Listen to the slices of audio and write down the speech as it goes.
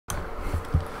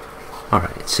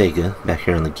Alright, Sega, back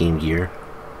here on the Game Gear.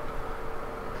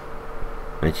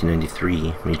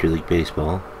 1993, Major League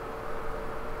Baseball.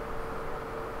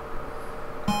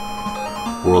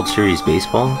 World Series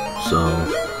Baseball, so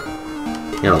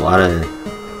you got a lot of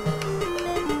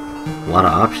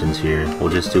options here. We'll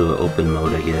just do an open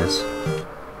mode, I guess.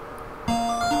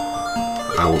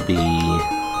 I will be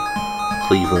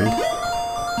Cleveland.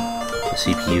 The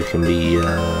CPU can be,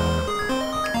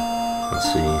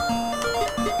 let's see.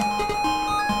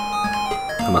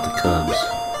 How about the Cubs?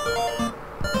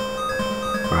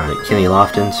 Alright, Kenny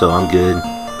Lofton, so I'm good.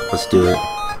 Let's do it.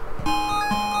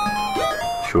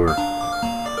 Sure.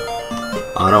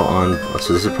 Auto on,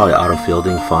 so this is probably auto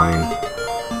fielding, fine.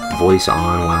 Voice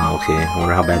on, wow, okay. I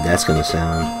wonder how bad that's gonna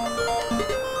sound.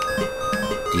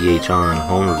 DH on,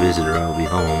 home or visitor, I will be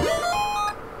home.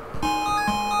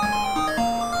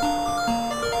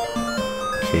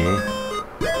 Okay.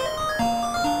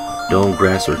 Dome,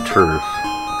 grass, or turf?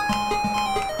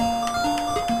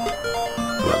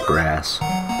 How about grass?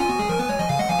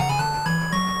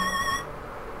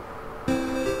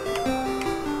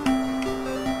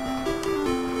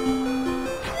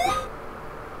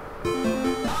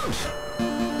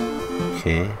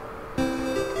 Okay.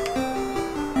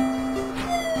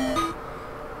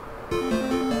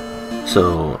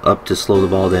 So, up to slow the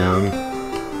ball down.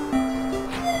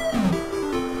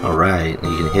 Alright,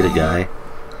 you can hit a guy.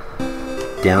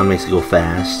 Down makes it go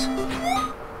fast.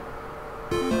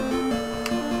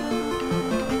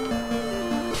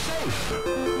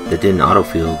 That didn't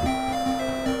autofield.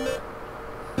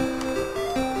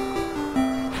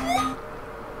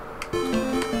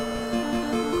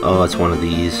 Oh, it's one of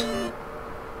these.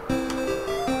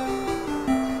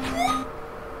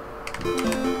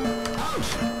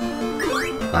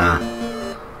 Ah,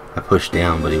 I pushed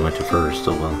down, but he went to first.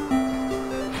 Oh well.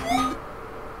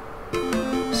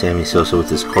 Sammy Sosa with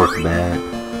his cork bat.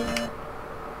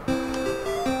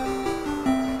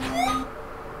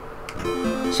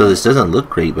 So this doesn't look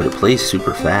great, but it plays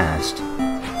super fast.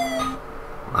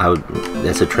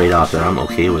 That's a trade-off that I'm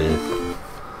okay with.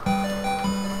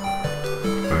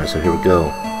 Alright, so here we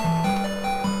go.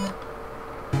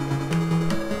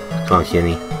 Come on,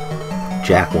 Kenny.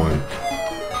 Jack one.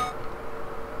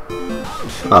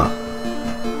 Oh,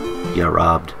 you got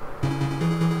robbed.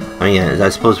 I mean, I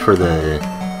suppose for the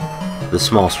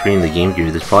small screen of the Game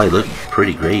Gear, this probably looked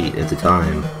pretty great at the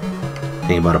time.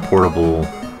 Think about a portable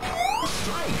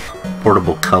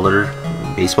color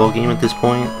baseball game at this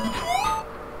point.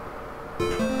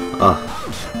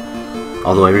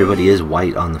 Although everybody is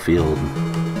white on the field.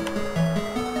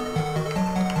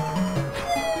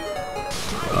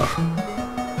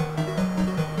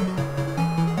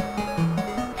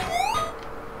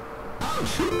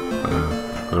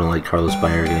 I don't like Carlos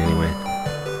Baerga anyway.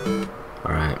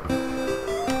 Alright.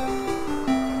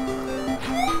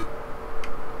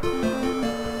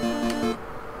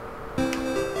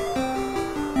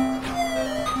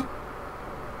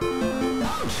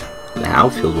 The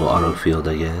outfield will auto-field,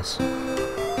 I guess.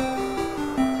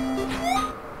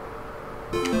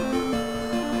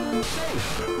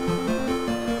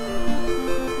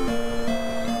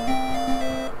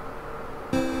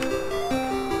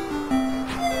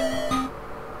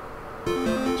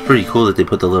 Pretty cool that they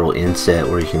put the little inset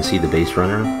where you can see the base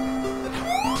runner.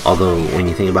 Although when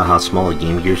you think about how small a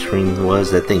Game Gear screen was,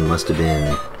 that thing must have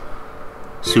been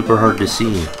super hard to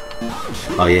see.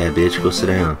 Oh yeah, bitch, go sit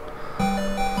down.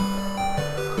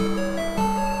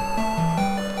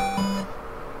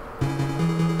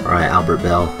 Alright, Albert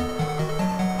Bell.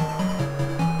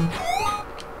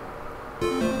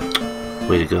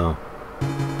 Way to go.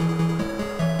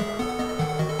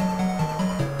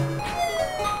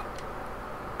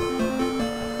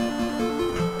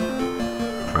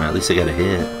 At least I got a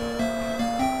hit.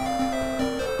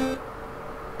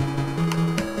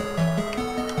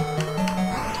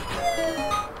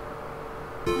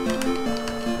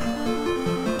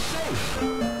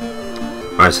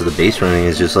 Alright, so the base running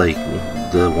is just like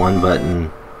the one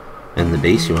button and the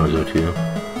base you want to go to.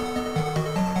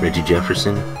 Reggie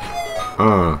Jefferson.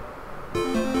 Oh,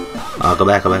 go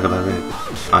back, go back, go back, go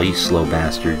back. Oh, you slow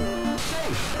bastard.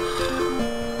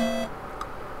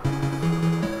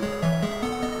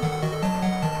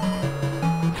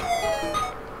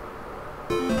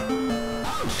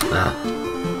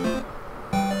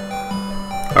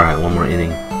 Alright, one more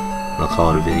inning. I'll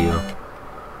call it a video.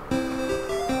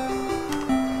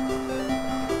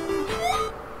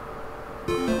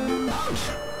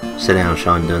 Sit down,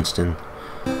 Sean Dunston.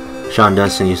 Sean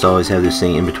Dunston used to always have this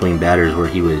thing in between batters where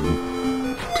he would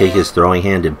take his throwing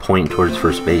hand and point towards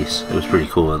first base. It was pretty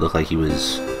cool. It looked like he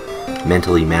was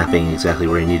mentally mapping exactly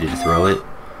where he needed to throw it.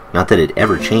 Not that it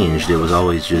ever changed, it was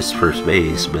always just first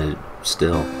base, but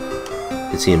still. I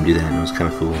could see him do that and it was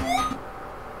kind of cool.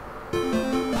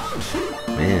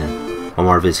 Man,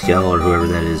 Omar Vizquel or whoever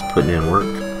that is putting in work.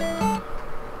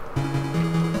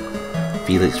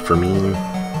 Felix Fermin.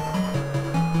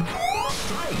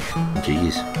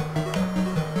 Jeez.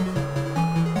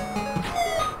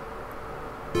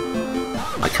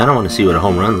 I kind of want to see what a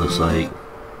home run looks like,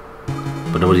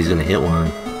 but nobody's going to hit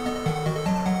one.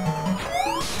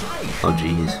 Oh,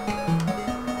 jeez.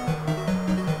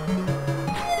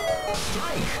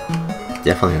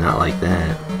 Definitely not like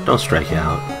that. Don't strike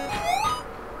out.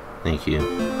 Thank you.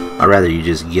 I'd rather you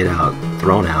just get out,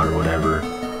 thrown out or whatever,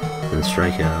 than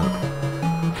strike out.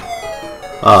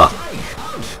 Oh.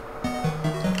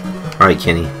 Alright,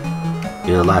 Kenny.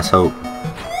 You're the last hope.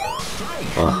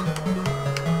 Oh.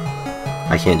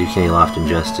 I can't do Kenny Lofton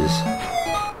justice.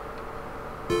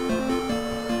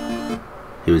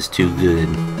 He was too good.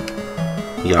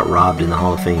 He got robbed in the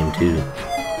Hall of Fame, too.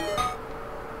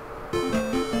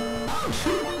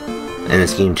 And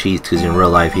this game cheats, because in real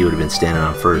life he would have been standing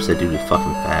on first. That dude is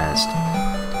fucking fast.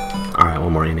 Alright,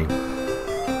 one more inning.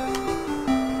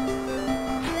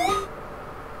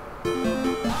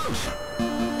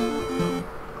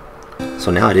 So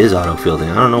now it is auto fielding.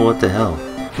 I don't know what the hell.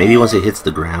 Maybe once it hits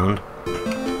the ground,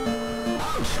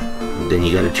 then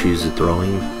you gotta choose the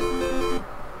throwing.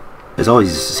 It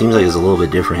always seems like it's a little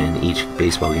bit different in each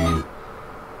baseball game.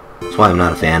 That's why I'm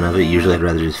not a fan of it. Usually I'd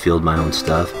rather just field my own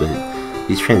stuff, but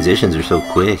these transitions are so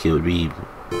quick, it would be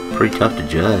pretty tough to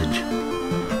judge.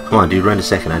 Come on, dude, run to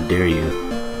second. I dare you.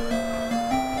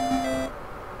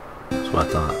 That's what I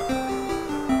thought.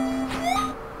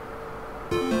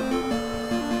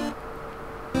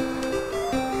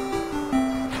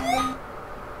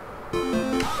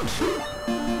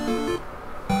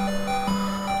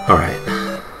 Alright.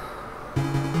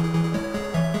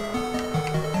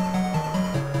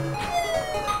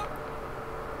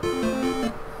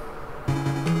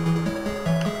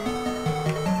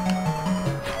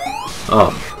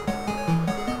 Oh.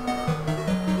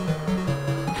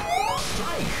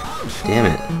 Damn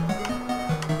it.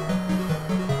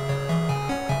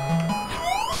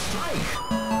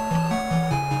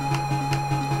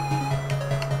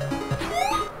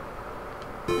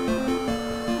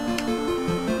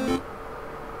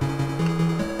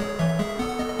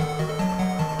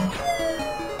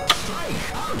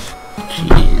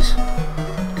 Jeez.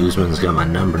 Guzman's got my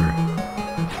number.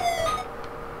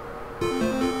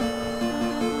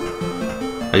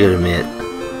 I gotta admit,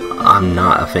 I'm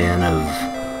not a fan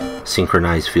of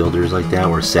synchronized fielders like that,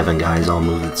 where 7 guys all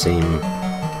move at the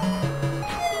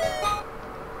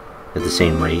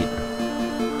same rate.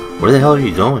 Where the hell are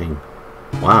you going?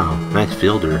 Wow, nice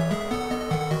fielder.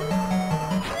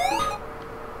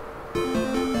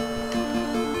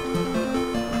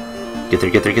 Get there,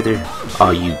 get there, get there.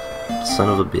 Oh, you son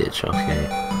of a bitch. Okay.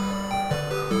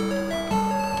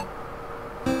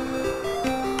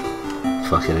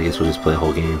 Fuck it, I guess we'll just play a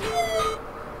whole game.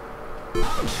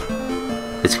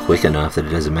 It's quick enough that it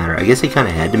doesn't matter. I guess they kind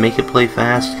of had to make it play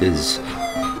fast, because,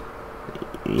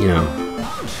 you know,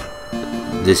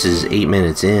 this is 8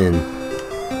 minutes in,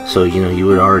 so, you know, you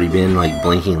would already been, like,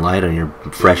 blinking light on your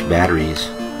fresh batteries.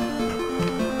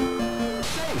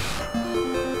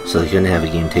 So they couldn't have a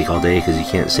game take all day, because you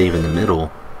can't save in the middle.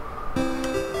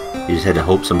 You just had to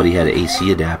hope somebody had an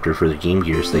AC adapter for their Game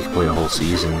Gear so they could play a whole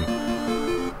season.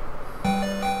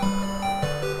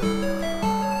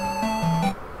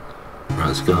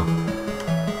 Let's go.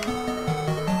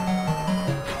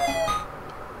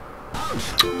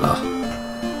 Oh.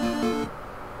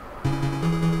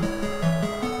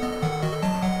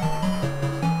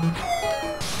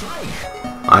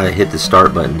 I hit the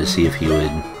start button to see if he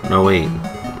would... No, wait.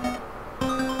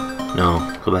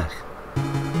 No, go back.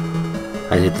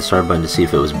 I hit the start button to see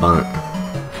if it was bunt.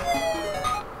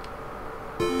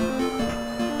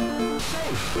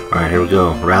 Alright, here we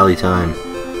go. Rally time.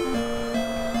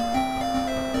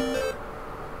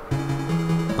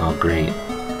 Oh, great.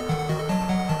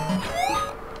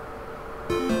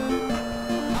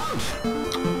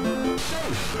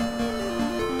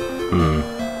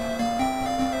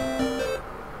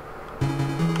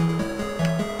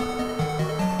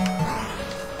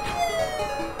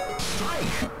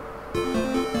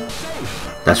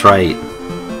 That's right.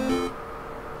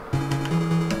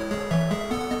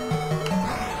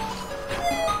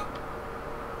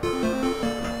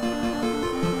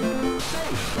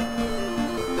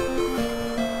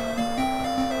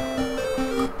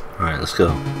 Alright, let's go.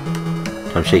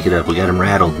 Time to shake it up. We got him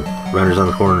rattled. Runners on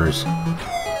the corners.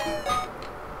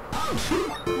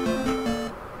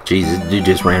 Jeez, this dude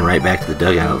just ran right back to the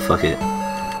dugout. Fuck it.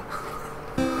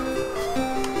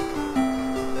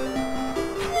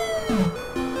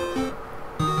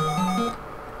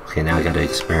 I gotta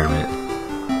experiment.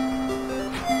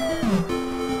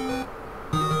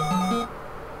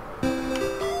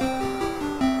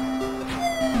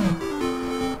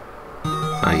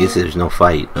 I guess there's no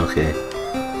fight. Okay.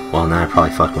 Well, now I probably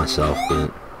fucked myself,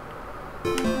 but...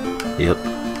 Yep.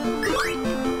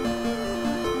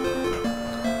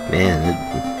 Man,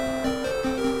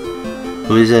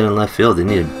 who is that in left field? They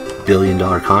need $1 billion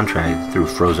contract through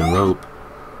frozen rope.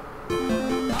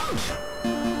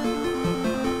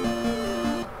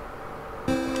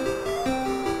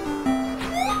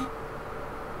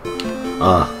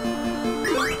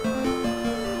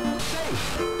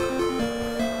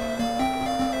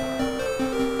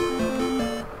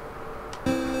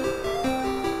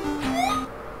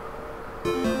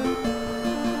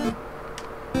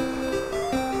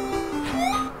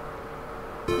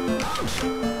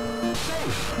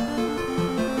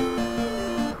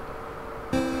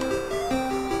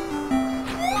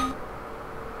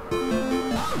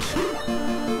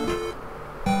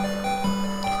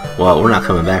 Well, we're not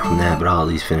coming back from that, but I'll at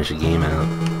least finish the game out.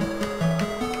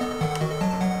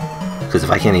 Because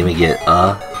if I can't even get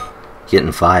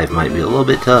getting 5 might be a little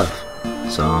bit tough.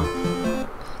 So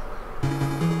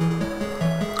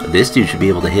this dude should be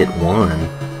able to hit 1.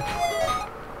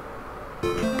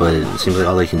 But it seems like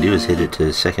all they can do is hit it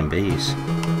to second base.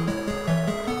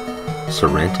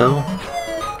 Sorrento?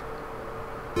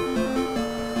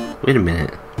 Wait a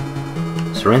minute.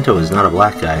 Sorrento is not a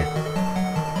black guy.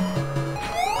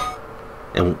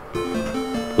 And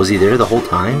was he there the whole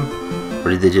time? Or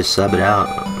did they just sub it out?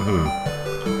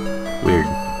 Weird.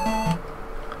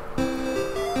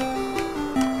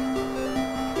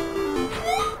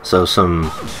 So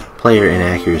some player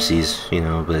inaccuracies, you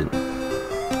know, but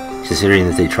considering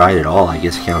that they tried it all, I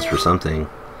guess it counts for something.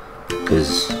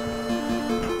 Because,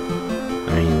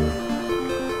 I mean,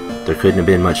 there couldn't have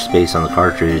been much space on the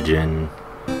cartridge, and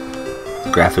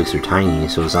the graphics are tiny,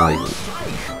 so it's not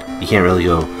like, you can't really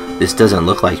go, this doesn't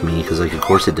look like me, because, like, of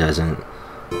course it doesn't.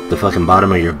 The fucking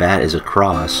bottom of your bat is a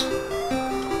cross.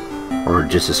 Or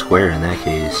just a square in that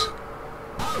case.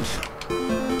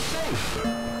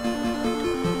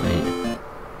 Like,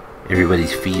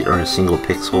 everybody's feet are a single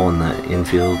pixel in the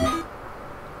infield.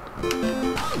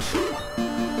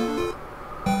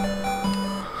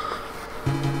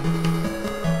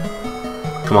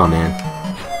 Come on, man.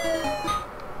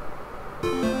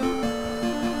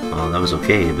 Oh, that was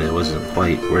okay, but it wasn't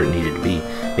quite where it needed to be.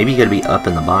 Maybe you gotta be up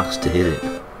in the box to hit it.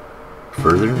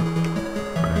 Further?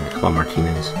 Alright, come on,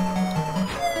 Martinez.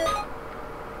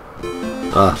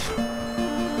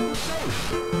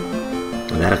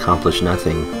 That accomplished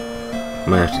nothing. I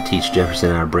might have to teach Jefferson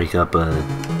how to break up a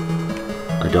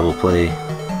double play.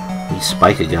 You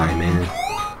spike a guy, man.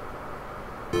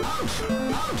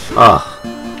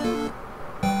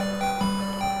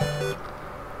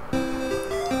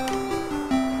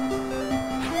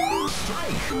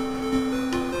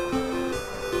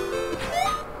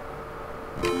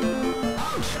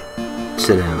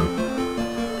 Sit down.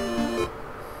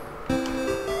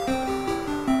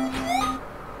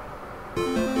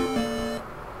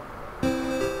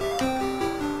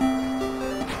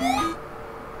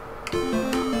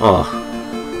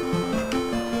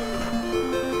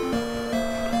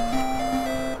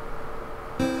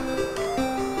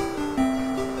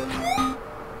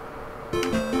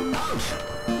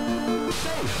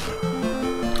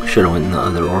 Should have went in the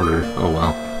other order. Oh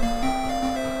well.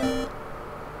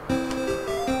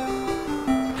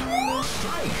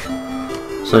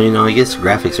 So, you know, I guess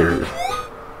graphics are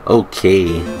okay.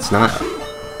 It's not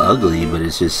ugly, but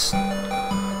it's just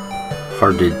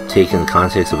hard to take in the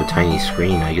context of a tiny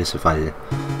screen. I guess if I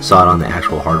saw it on the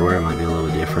actual hardware, it might be a little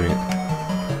bit different.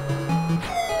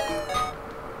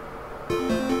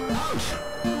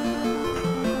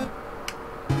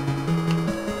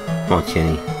 Come on,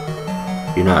 Kenny.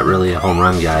 You're not really a home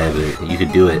run guy, but you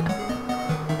could do it.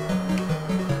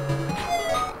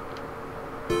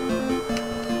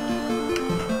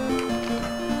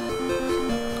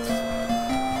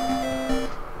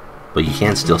 But you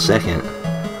can steal second.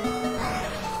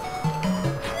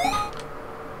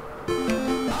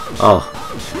 Oh.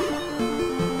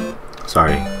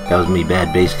 Sorry. That was me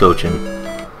bad base coaching.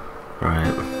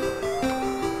 Alright.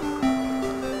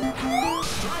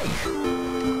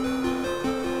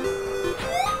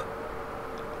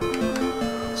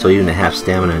 So even a half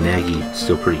stamina Nagy is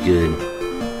still pretty good.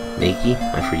 Nagy?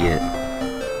 I forget.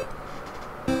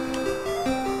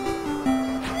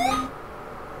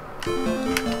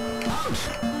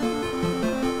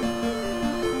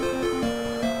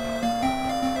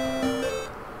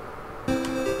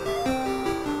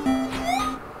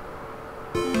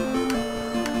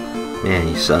 Man,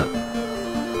 you suck.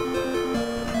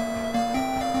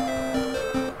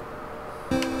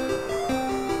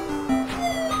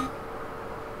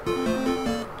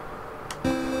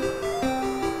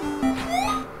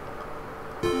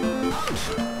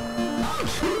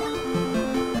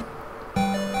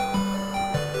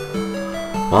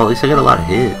 Well, at least I got a lot of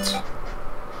hits.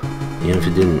 Even if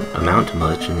it didn't amount to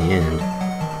much in the end.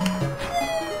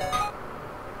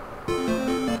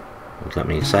 It got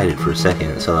me excited for a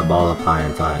second. Saw that ball up high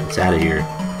and thought, it's out of here.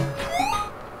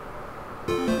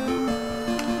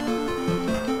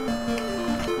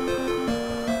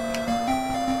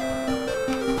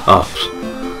 Oh.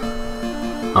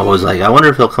 I was like, I wonder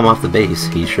if he'll come off the base.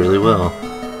 He surely will.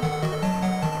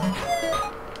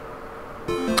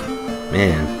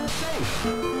 Man.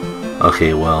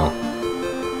 Okay, well.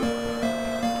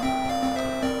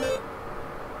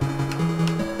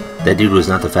 That dude was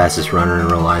not the fastest runner in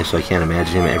real life, so I can't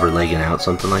imagine him ever legging out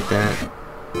something like that.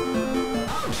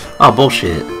 Oh,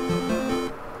 bullshit.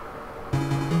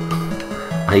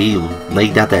 He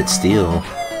legged out that steal.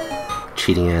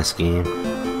 Cheating ass game.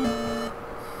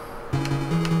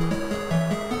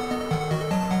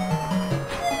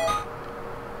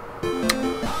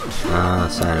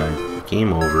 Side eye.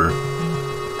 Game over.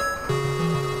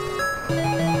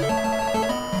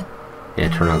 Yeah,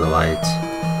 turn out the lights.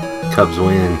 Cubs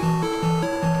win.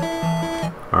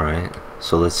 Alright,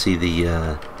 so let's see the,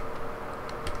 I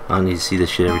don't need to see this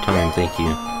shit every time, thank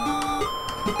you.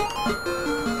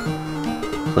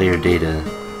 Player data.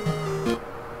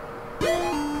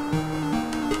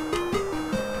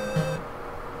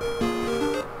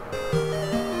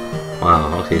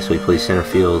 Wow, okay, so he plays center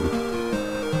field.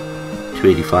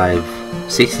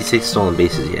 285. 66 stolen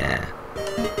bases, yeah.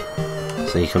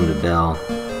 So you come to Bell.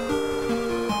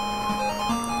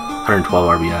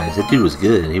 112 RBIs. That dude was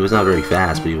good. He was not very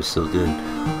fast, but he was still good.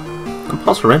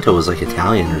 Paul Sorrento was like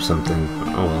Italian or something.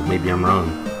 Oh well, maybe I'm wrong.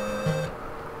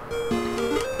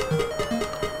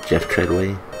 Jeff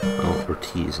Treadway? Oh,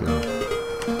 Ortiz, no.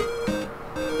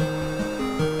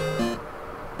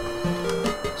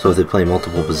 So if they play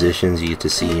multiple positions, you get to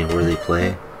see where they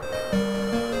play.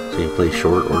 So you can play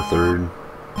short or third.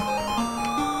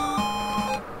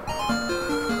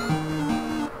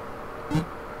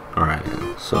 Alright,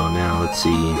 so now let's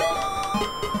see.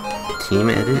 Team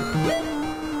edit.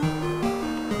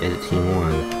 Edit team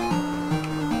 1.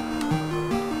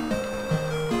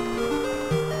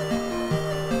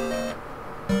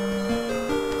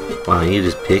 Wow, you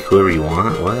just pick whoever you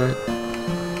want? What?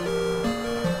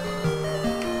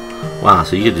 Wow,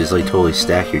 so you could just like totally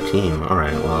stack your team.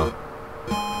 Alright, well.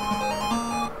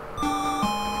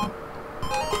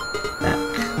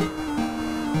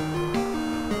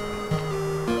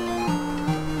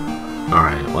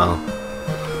 Alright, well,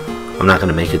 I'm not going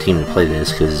to make a team to play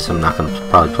this because I'm not going to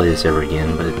probably play this ever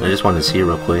again, but I just wanted to see it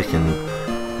real quick, and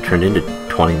it turned into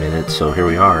 20 minutes, so here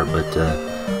we are. But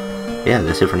yeah,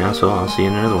 that's it for now, so I'll see you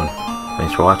in another one.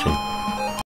 Thanks for watching.